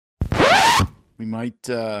We might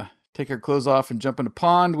take our clothes off and jump in a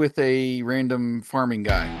pond with a random farming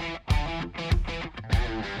guy.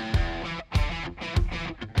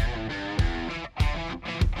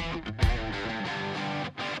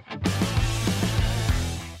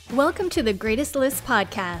 Welcome to the Greatest Lists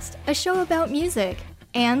podcast, a show about music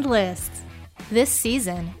and lists. This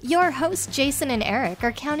season, your hosts Jason and Eric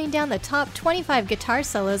are counting down the top 25 guitar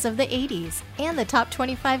solos of the 80s and the top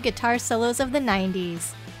 25 guitar solos of the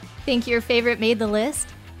 90s. Think your favorite made the list?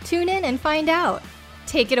 Tune in and find out.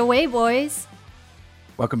 Take it away, boys.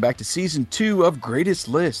 Welcome back to Season 2 of Greatest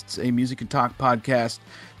Lists, a music and talk podcast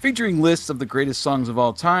featuring lists of the greatest songs of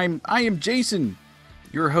all time. I am Jason,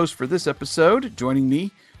 your host for this episode. Joining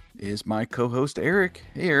me is my co-host, Eric.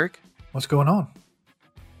 Hey, Eric. What's going on?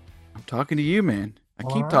 I'm talking to you, man. I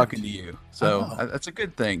keep talking to you, so that's a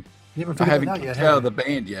good thing. I haven't kicked out of the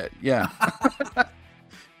band yet. Yeah.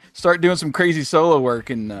 Start doing some crazy solo work,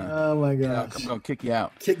 and oh my gosh, I'm going to kick you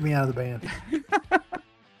out. Kick me out of the band.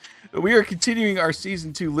 We are continuing our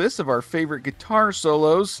Season 2 list of our favorite guitar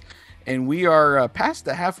solos, and we are past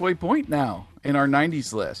the halfway point now in our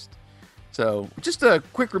 90s list. So just a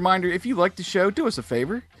quick reminder, if you like the show, do us a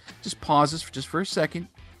favor. Just pause us just for a second.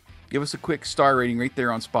 Give us a quick star rating right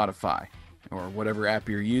there on Spotify or whatever app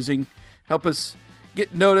you're using. Help us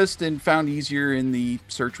get noticed and found easier in the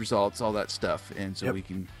search results, all that stuff. And so we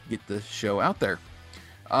can get the show out there.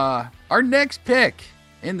 Our next pick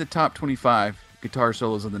in the top 25 guitar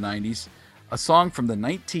solos of the 90s, a song from the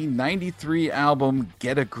 1993 album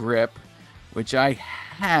Get a Grip, which I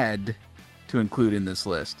had to include in this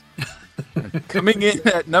list. Coming in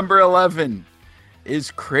at number 11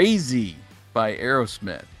 is Crazy by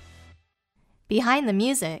Aerosmith. Behind the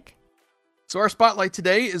music. So our spotlight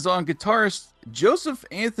today is on guitarist Joseph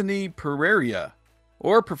Anthony Pereira,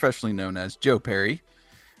 or professionally known as Joe Perry.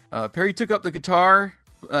 Perry took up the guitar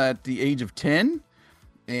at the age of 10,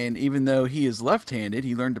 and even though he is left-handed,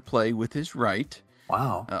 he learned to play with his right.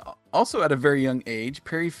 Wow. Also at a very young age,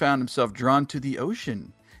 Perry found himself drawn to the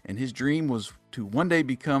ocean, and his dream was to one day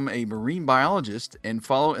become a marine biologist and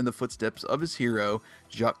follow in the footsteps of his hero,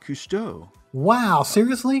 Jacques Cousteau. Wow,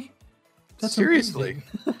 seriously? That's Seriously.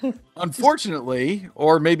 Unfortunately,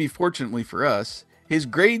 or maybe fortunately for us, his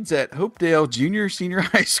grades at Hopedale Senior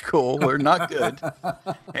High School were not good,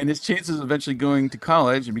 and his chances of eventually going to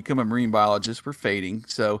college and become a marine biologist were fading.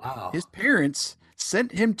 So his parents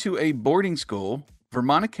sent him to a boarding school,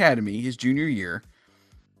 Vermont Academy, his junior year.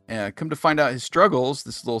 Come to find out his struggles,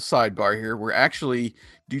 this little sidebar here, were actually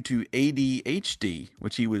due to ADHD,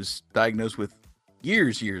 which he was diagnosed with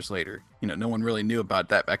years later. You know, no one really knew about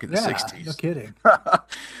that back in the 60s. No kidding.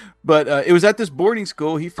 But it was at this boarding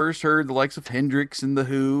school he first heard the likes of Hendrix and The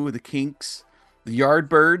Who, the Kinks, the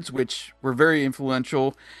Yardbirds, which were very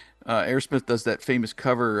influential. Aerosmith does that famous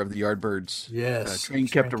cover of the Yardbirds. Yes. Train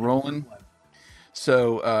Kept A-Rollin'.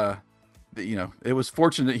 So, it was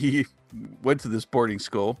fortunate he went to this boarding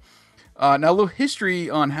school. Now, a little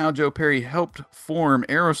history on how Joe Perry helped form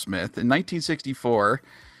Aerosmith. In 1964,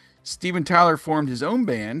 Steven Tyler formed his own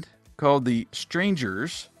band called the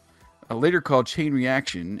Strangers, later called Chain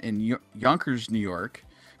Reaction, in Yonkers, New York.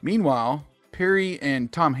 Meanwhile, Perry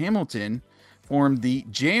and Tom Hamilton formed the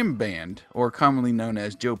Jam Band, or commonly known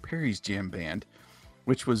as Joe Perry's Jam Band,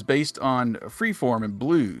 which was based on freeform and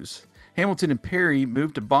blues. Hamilton and Perry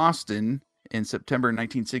moved to Boston in September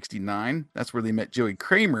 1969. That's where they met Joey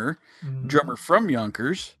Kramer, drummer from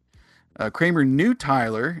Yonkers. Kramer knew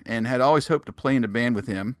Tyler and had always hoped to play in a band with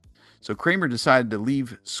him. So Kramer decided to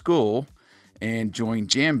leave school and join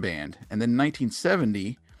Jam Band. And then in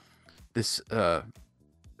 1970, this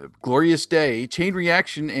glorious day, Chain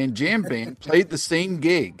Reaction and Jam Band played the same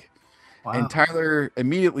gig. Wow. And Tyler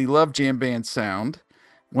immediately loved Jam Band's sound,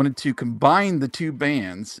 wanted to combine the two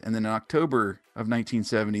bands. And then in October of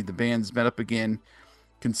 1970, the bands met up again,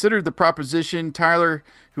 considered the proposition. Tyler,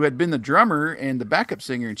 who had been the drummer and the backup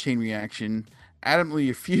singer in Chain Reaction, adamantly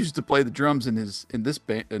refused to play the drums in this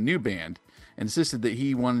new band, and insisted that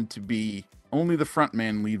he wanted to be only the frontman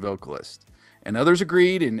and lead vocalist. And others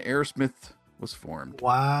agreed, and Aerosmith was formed.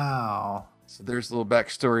 Wow. So there's a little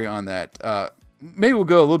backstory on that. Maybe we'll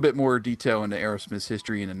go a little bit more detail into Aerosmith's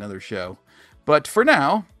history in another show. But for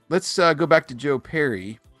now, let's go back to Joe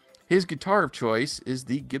Perry. His guitar of choice is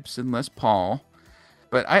the Gibson Les Paul.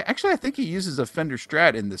 But I think he uses a Fender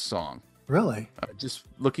Strat in this song. Really? Just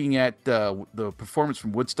looking at the performance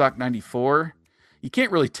from Woodstock 94, you can't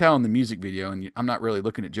really tell in the music video, and I'm not really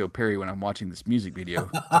looking at Joe Perry when I'm watching this music video,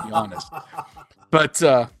 to be honest. But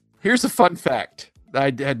here's a fun fact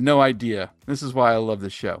I had no idea. This is why I love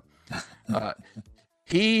this show.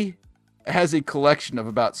 He has a collection of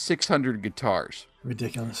about 600 guitars.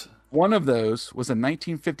 Ridiculous. One of those was a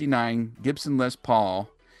 1959 Gibson Les Paul.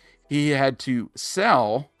 He had to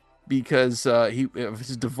sell because of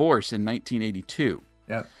his divorce in 1982.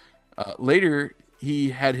 Yep. Later,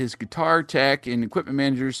 he had his guitar tech and equipment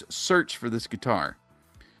managers search for this guitar.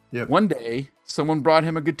 Yep. One day, someone brought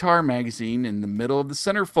him a guitar magazine. In the middle of the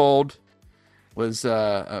centerfold was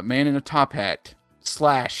a man in a top hat,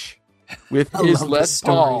 Slash, with his Les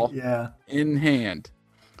Paul in hand.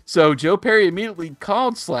 So Joe Perry immediately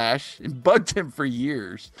called Slash and bugged him for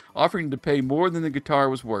years, offering to pay more than the guitar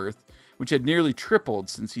was worth, which had nearly tripled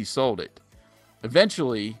since he sold it.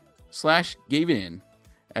 Eventually, Slash gave in,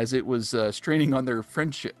 as it was straining on their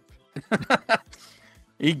friendship.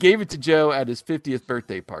 He gave it to Joe at his 50th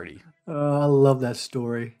birthday party. Oh, I love that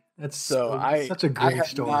story. That's such a great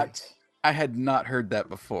story. I had not heard that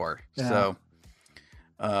before. Yeah.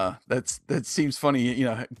 So that seems funny,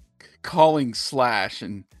 calling Slash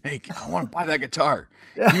and, hey, I want to buy that guitar.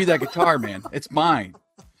 Give me that guitar, man. It's mine.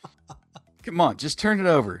 Come on, just turn it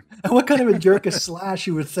over. What kind of a jerk is Slash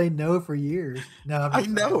who would say no for years? No, I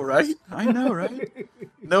know, right?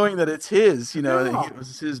 Knowing that it's his, that it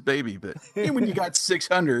was his baby. But when you got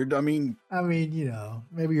 600, maybe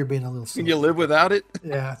you're being a little silly. Can you live without it?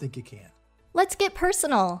 Yeah, I think you can. Let's get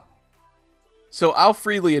personal. So I'll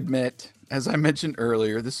freely admit, as I mentioned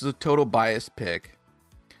earlier, this is a total bias pick.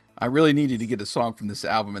 I really needed to get a song from this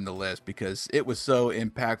album in the list because it was so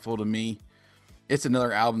impactful to me. It's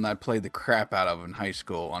another album that I played the crap out of in high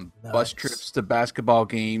school on bus trips to basketball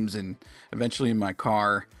games and eventually in my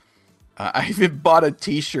car. I even bought a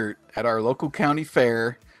t-shirt at our local county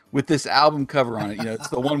fair with this album cover on it. It's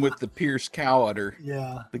the one with the Pierce cow udder.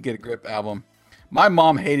 Yeah. The Get a Grip album. My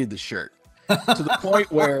mom hated the shirt to the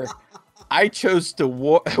point where I chose to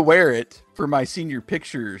wear it for my senior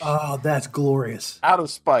pictures. Oh, that's glorious. Out of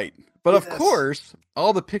spite. But of course,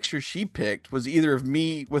 all the pictures she picked was either of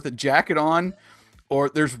me with a jacket on, or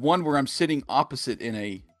there's one where I'm sitting opposite in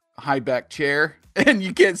a high back chair and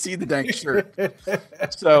you can't see the dang shirt.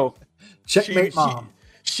 So checkmate, mom.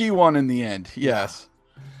 She won in the end. Yes.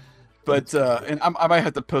 But, and I might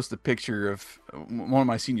have to post a picture of one of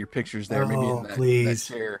my senior pictures there. Maybe in that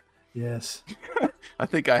chair. Yes. I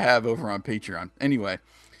think I have over on Patreon. Anyway,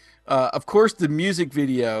 of course, the music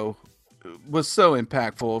video was so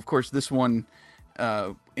impactful. Of course, this one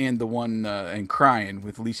and the one and Crying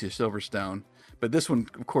with Alicia Silverstone. But this one,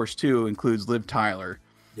 of course, too, includes Liv Tyler.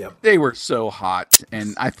 Yep. They were so hot.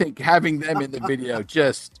 And I think having them in the video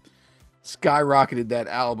just skyrocketed that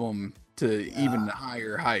album to even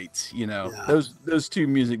higher heights. Those two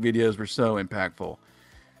music videos were so impactful.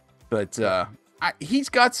 But he's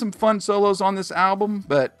got some fun solos on this album,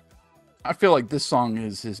 but I feel like this song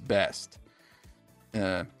is his best.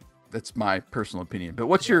 That's my personal opinion. But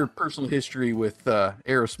what's your personal history with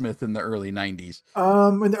Aerosmith in the early 90s?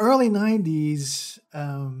 In the early 90s,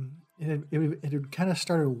 it had kind of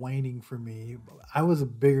started waning for me. I was a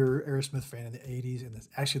bigger Aerosmith fan in the 80s and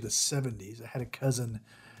actually the 70s. I had a cousin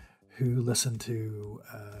who listened to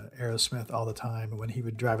Aerosmith all the time. And when he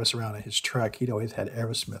would drive us around in his truck, he'd always had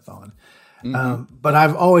Aerosmith on. Mm-hmm. But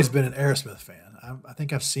I've always been an Aerosmith fan. I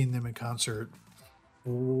think I've seen them in concert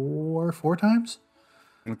four times.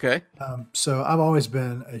 Okay. So I've always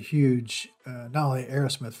been a huge, not only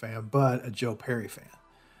Aerosmith fan, but a Joe Perry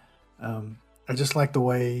fan. I just like the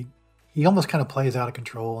way he almost kind of plays out of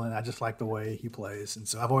control, and I just like the way he plays. And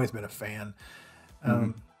so I've always been a fan.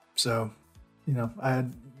 So,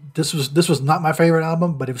 this was not my favorite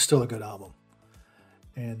album, but it was still a good album.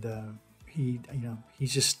 And he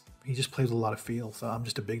just plays with a lot of feel. So I'm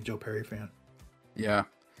just a big Joe Perry fan. Yeah.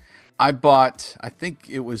 I think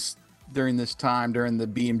it was during this time, during the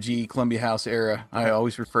BMG Columbia House era. I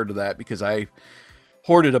always refer to that because I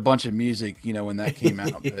hoarded a bunch of music, when that came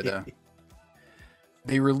out. But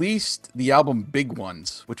they released the album Big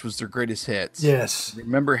Ones, which was their greatest hits. Yes. I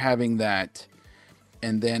remember having that.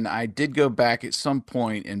 And then I did go back at some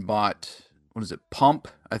point and bought, Pump,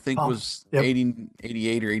 I think was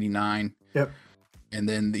 88 or 89. Yep. And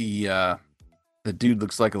then the Dude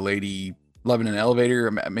Looks Like a Lady, Loving an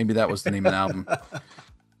Elevator. Maybe that was the name of the album.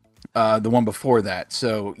 The one before that.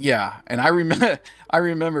 So yeah. And I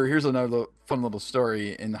remember, here's another fun little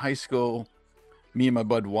story. In high school, me and my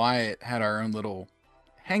bud Wyatt had our own little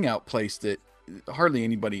hangout place that hardly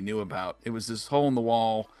anybody knew about. It was this hole in the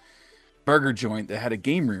wall burger joint that had a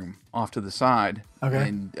game room off to the side. Okay.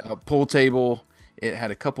 And a pool table. It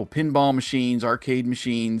had a couple pinball machines, arcade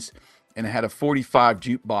machines, and it had a 45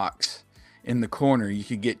 jukebox in the corner. You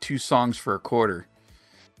could get 2 songs for $0.25.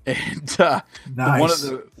 And nice.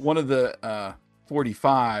 one of the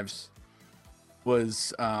 45s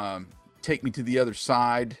was Take Me to the Other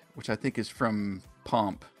Side, which I think is from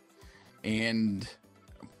Pump. and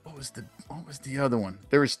what was the other one?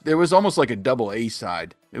 There was almost like a double A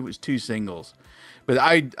side. It was two singles, but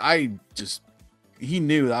I just he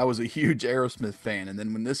knew that I was a huge Aerosmith fan, and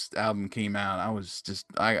then when this album came out, I was just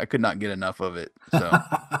I could not get enough of it. So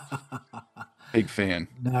big fan.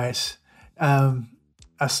 Nice.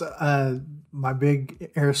 I saw, my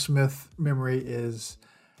big Aerosmith memory is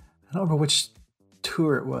I don't remember which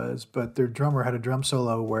tour it was, but their drummer had a drum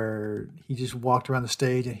solo where he just walked around the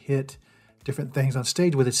stage and hit different things on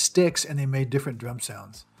stage with his sticks, and they made different drum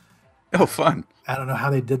sounds. Oh, fun. I don't know how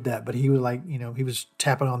they did that, but he was like, he was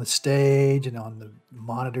tapping on the stage and on the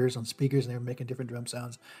monitors, on speakers, and they were making different drum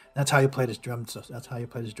sounds. That's how he played his drum. That's how he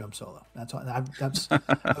played his drum solo. That's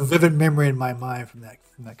a vivid memory in my mind from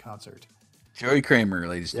that concert. Joey Kramer,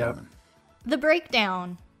 ladies and gentlemen. The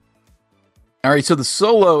breakdown. All right, so the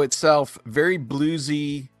solo itself, very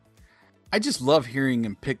bluesy. I just love hearing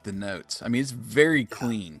him pick the notes. I mean, it's very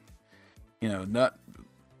clean. Not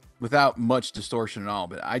without much distortion at all.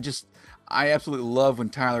 But I absolutely love when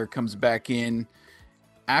Tyler comes back in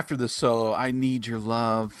after the solo. I need your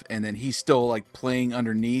love, and then he's still like playing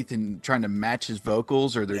underneath and trying to match his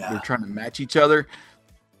vocals, or they're trying to match each other.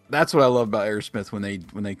 That's what I love about Aerosmith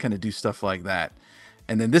when they kind of do stuff like that.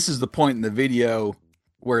 And then this is the point in the video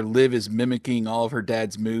where Liv is mimicking all of her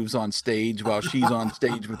dad's moves on stage while she's on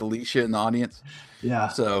stage with Alicia in the audience. Yeah.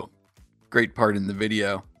 So great part in the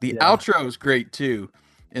video. The outro is great too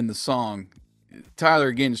in the song. Tyler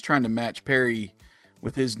again is trying to match Perry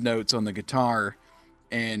with his notes on the guitar,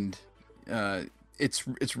 and it's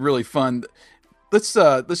really fun. Let's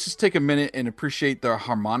just take a minute and appreciate the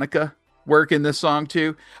harmonica work in this song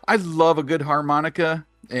too. I love a good harmonica,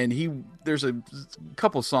 and there's a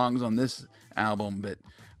couple songs on this album, but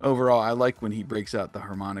overall I like when he breaks out the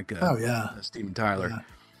harmonica. Oh yeah, Steven Tyler. Yeah.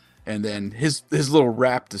 And then his little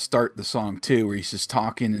rap to start the song too, where he's just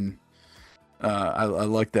talking, and I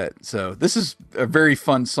like that. So this is a very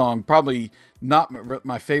fun song. Probably not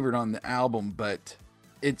my favorite on the album, but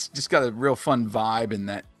it's just got a real fun vibe, and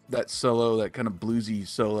that solo, that kind of bluesy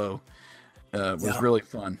solo, was really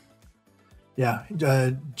fun. Yeah,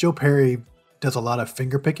 Joe Perry does a lot of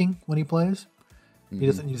finger picking when he plays. He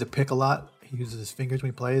doesn't use a pick a lot. He uses his fingers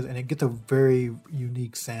when he plays, and it gets a very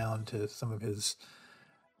unique sound to some of his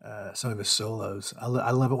solos.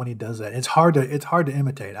 I love it when he does that. It's hard to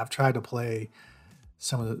imitate. I've tried to play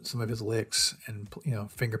some of his licks and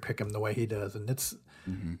finger pick them the way he does, and it's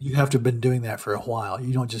you have to have been doing that for a while.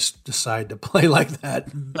 You don't just decide to play like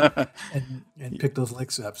that and pick those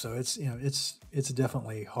licks up. So it's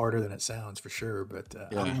definitely harder than it sounds for sure. But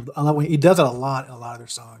I love when he does it a lot in a lot of their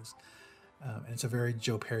songs, and it's a very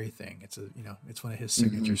Joe Perry thing. It's one of his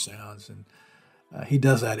signature sounds, and he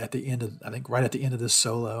does that at the end of, I think, right at the end of this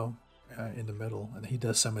solo, in the middle, and he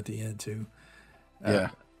does some at the end too.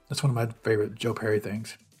 That's one of my favorite Joe Perry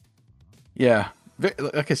things. Yeah,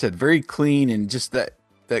 like I said, very clean, and just that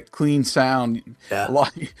clean sound. Yeah. A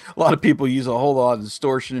lot of people use a whole lot of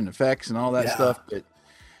distortion and effects and all that stuff, but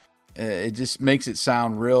it just makes it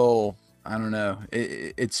sound real. I don't know.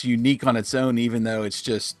 It's unique on its own, even though it's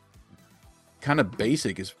just kind of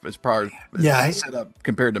basic as far as set up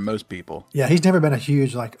compared to most people. Yeah, he's never been a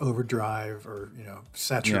huge like overdrive or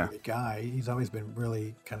saturated guy. He's always been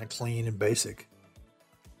really kind of clean and basic.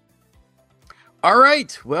 All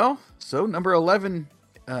right, well, so number 11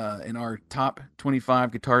 in our top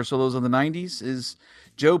 25 guitar solos of the 90s is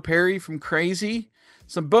Joe Perry from Crazy.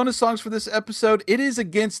 Some bonus songs for this episode. It is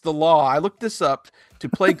against the law. I looked this up to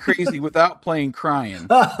play Crazy without playing Crying.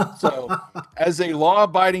 So, as a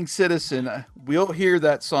law-abiding citizen, we'll hear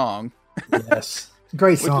that song. Yes,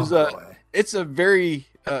 great song. It's a very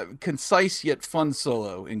concise yet fun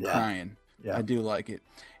solo in Crying. Yeah. I do like it.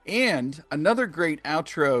 And another great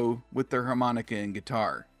outro with their harmonica and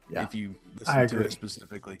guitar. Yeah. If you listen to it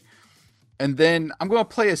specifically. And then I'm going to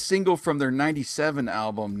play a single from their 97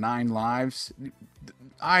 album, 9 Lives.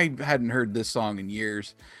 I hadn't heard this song in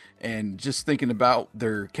years, and just thinking about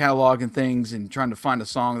their catalog and things and trying to find a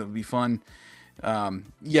song that would be fun.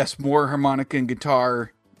 Yes, more harmonica and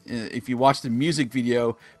guitar. If you watch the music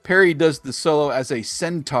video, Perry does the solo as a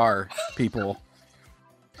centaur, people.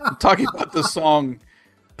 I'm talking about the song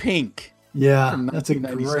Pink. Yeah, that's a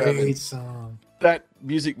great song. That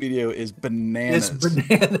music video is bananas. It's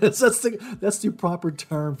bananas. That's the proper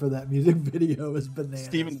term for that music video, is bananas.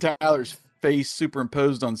 Steven Tyler's face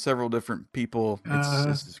superimposed on several different people.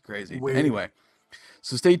 It's just crazy. Weird. Anyway,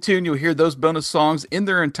 so stay tuned. You'll hear those bonus songs in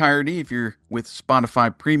their entirety if you're with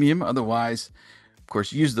Spotify Premium. Otherwise, of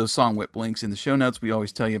course, use those song whip links in the show notes we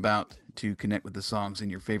always tell you about to connect with the songs in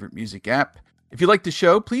your favorite music app. If you like the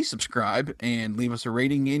show, please subscribe and leave us a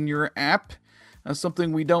rating in your app.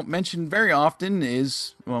 Something we don't mention very often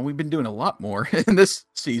is, well, we've been doing a lot more in this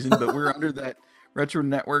season, but we're under that Retro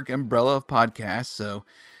Network umbrella of podcasts. So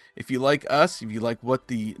if you like us, if you like what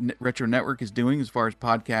the Retro Network is doing as far as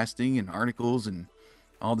podcasting and articles and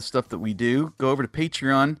all the stuff that we do, go over to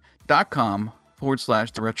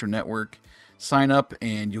patreon.com/the Retro Network. Sign up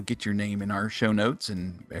and you'll get your name in our show notes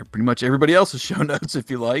and pretty much everybody else's show notes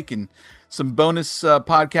if you like. And some bonus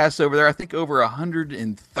podcasts over there. I think over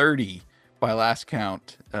 130 by last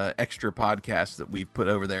count extra podcasts that we've put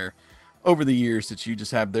over there over the years that you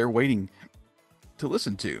just have there waiting to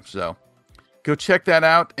listen to. So go check that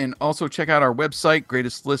out, and also check out our website,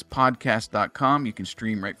 greatestlistpodcast.com. You can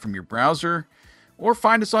stream right from your browser, or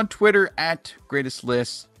find us on Twitter at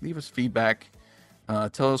greatestlist. Leave us feedback.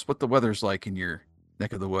 Tell us what the weather's like in your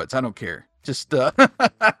neck of the woods. I don't care. Just that's tell where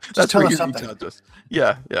us you reach something. out to us.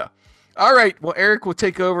 Yeah. All right. Well, Eric will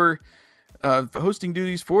take over hosting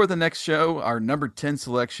duties for the next show, our number 10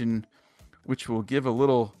 selection, which will give a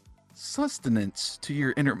little sustenance to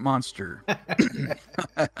your inner monster.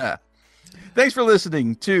 Thanks for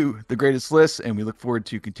listening to The Greatest List, and we look forward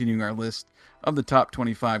to continuing our list of the top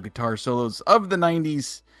 25 guitar solos of the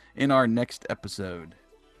 90s in our next episode.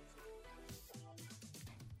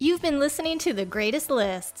 You've been listening to The Greatest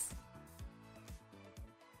Lists.